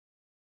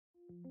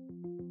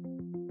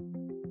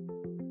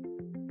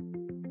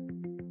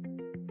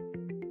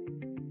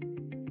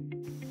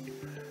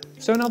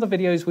So in other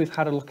videos, we've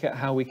had a look at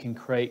how we can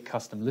create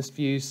custom list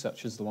views,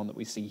 such as the one that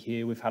we see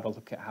here. We've had a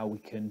look at how we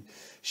can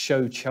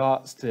show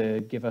charts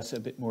to give us a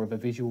bit more of a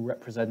visual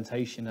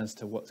representation as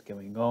to what's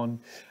going on.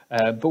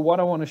 But what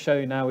I want to show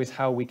you now is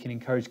how we can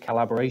encourage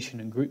collaboration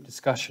and group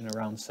discussion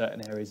around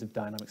certain areas of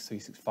Dynamics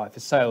 365 for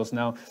sales.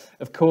 Now,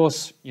 of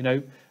course, you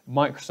know,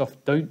 Microsoft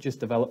don't just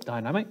develop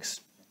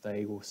Dynamics,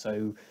 they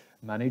also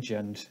manage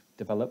and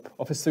develop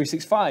Office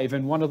 365,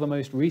 and one of the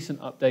most recent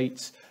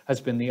updates has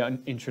been the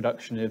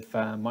introduction of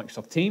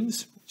Microsoft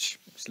Teams, which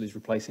obviously is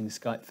replacing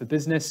Skype for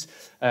Business,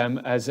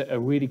 as a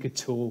really good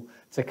tool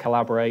to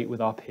collaborate with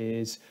our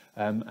peers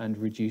and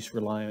reduce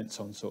reliance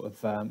on sort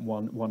of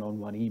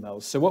one-on-one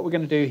emails. So what we're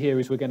going to do here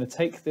is we're going to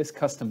take this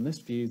custom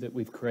list view that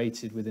we've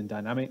created within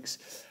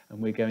Dynamics, and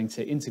we're going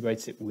to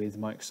integrate it with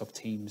Microsoft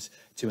Teams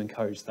to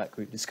encourage that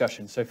group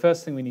discussion. So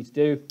first thing we need to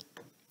do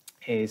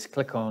is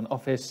click on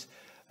Office,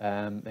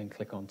 then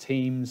click on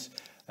Teams.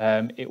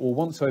 It will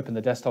want to open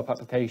the desktop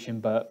application,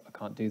 but I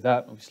can't do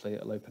that. Obviously,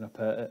 it'll open up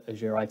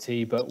Azure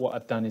IT, but what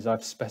I've done is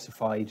I've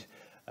specified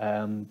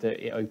that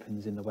it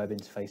opens in the web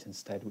interface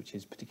instead, which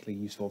is particularly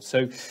useful.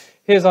 So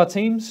here's our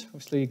Teams,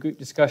 obviously group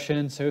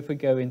discussion. So if we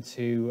go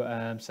into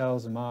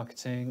sales and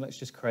marketing, let's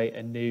just create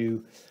a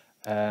new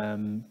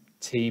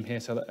team here.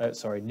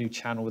 So new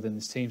channel within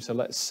this team. So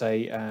let's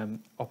say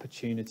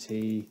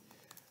opportunity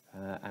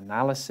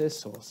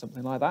analysis or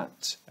something like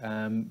that.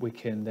 We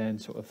can then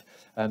sort of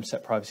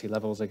set privacy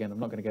levels. Again, I'm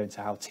not going to go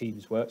into how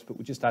Teams works, but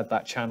we'll just add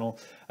that channel.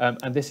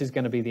 And this is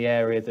going to be the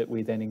area that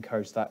we then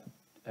encourage that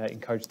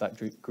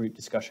group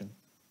discussion.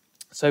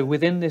 So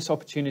within this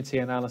opportunity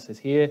analysis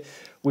here,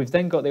 we've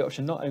then got the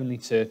option not only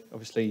to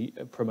obviously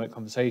promote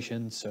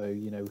conversation, so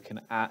you know we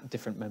can add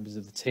different members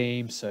of the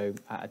team. So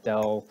at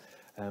Adele,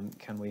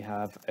 can we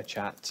have a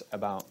chat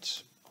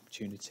about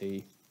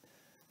opportunity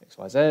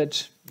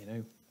XYZ? You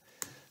know.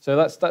 So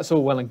that's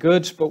all well and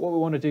good, but what we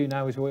want to do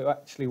now is we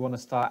actually want to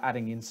start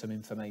adding in some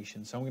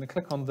information. So I'm going to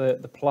click on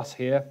the plus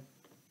here.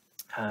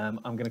 I'm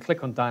going to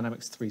click on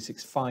Dynamics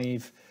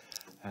 365,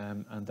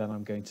 and then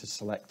I'm going to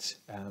select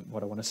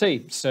what I want to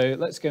see. So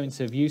let's go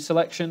into View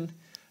Selection.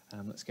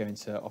 Let's go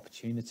into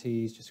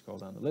Opportunities. Just scroll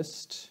down the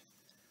list.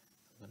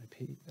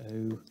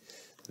 There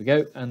we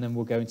go, and then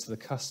we'll go into the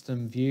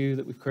custom view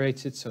that we've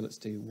created. So let's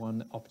do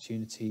one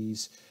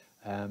Opportunities,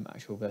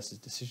 Actual versus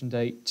Decision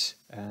Date.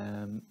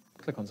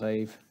 Click on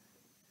Save,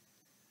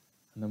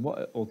 and then what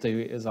it will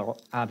do is I'll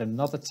add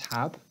another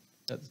tab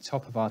at the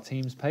top of our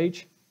Teams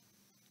page,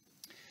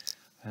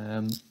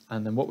 and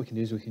then what we can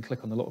do is we can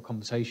click on the little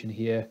conversation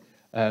here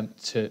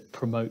to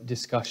promote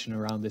discussion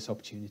around this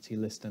opportunity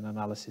list and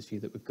analysis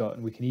view that we've got,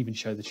 and we can even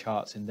show the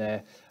charts in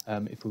there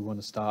if we want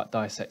to start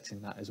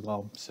dissecting that as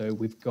well. So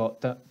we've got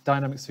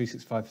Dynamics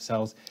 365 for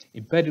Sales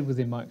embedded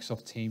within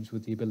Microsoft Teams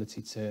with the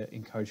ability to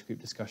encourage group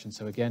discussion.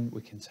 So again,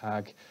 we can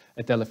tag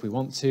Adele if we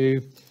want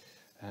to.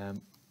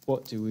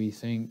 What do we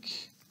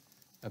think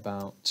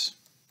about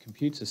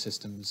computer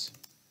systems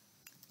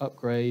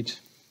upgrade?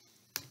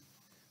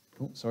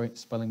 Oh, sorry,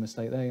 spelling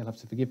mistake there, you'll have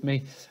to forgive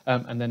me.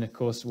 And then, of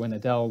course, when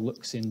Adele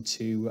looks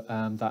into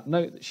that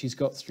note that she's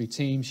got through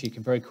Teams, she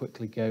can very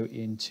quickly go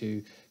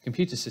into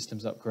computer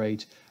systems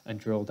upgrade and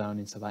drill down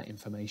into that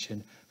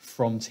information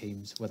from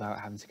Teams without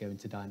having to go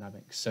into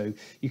Dynamics. So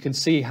you can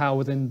see how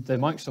within the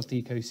Microsoft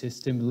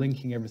ecosystem,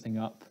 linking everything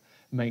up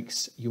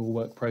makes your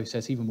work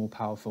process even more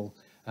powerful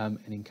and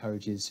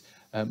encourages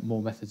more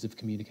methods of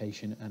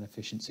communication and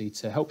efficiency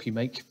to help you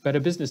make better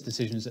business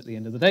decisions at the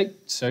end of the day.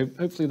 So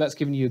hopefully that's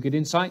given you a good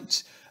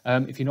insight.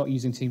 If you're not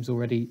using Teams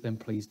already, then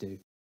please do.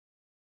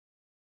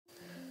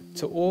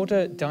 To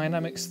order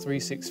Dynamics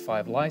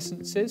 365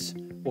 licenses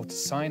or to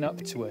sign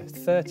up to a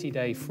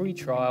 30-day free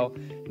trial,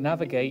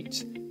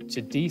 navigate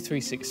to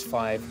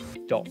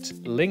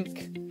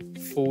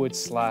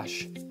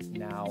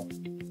d365.link/now.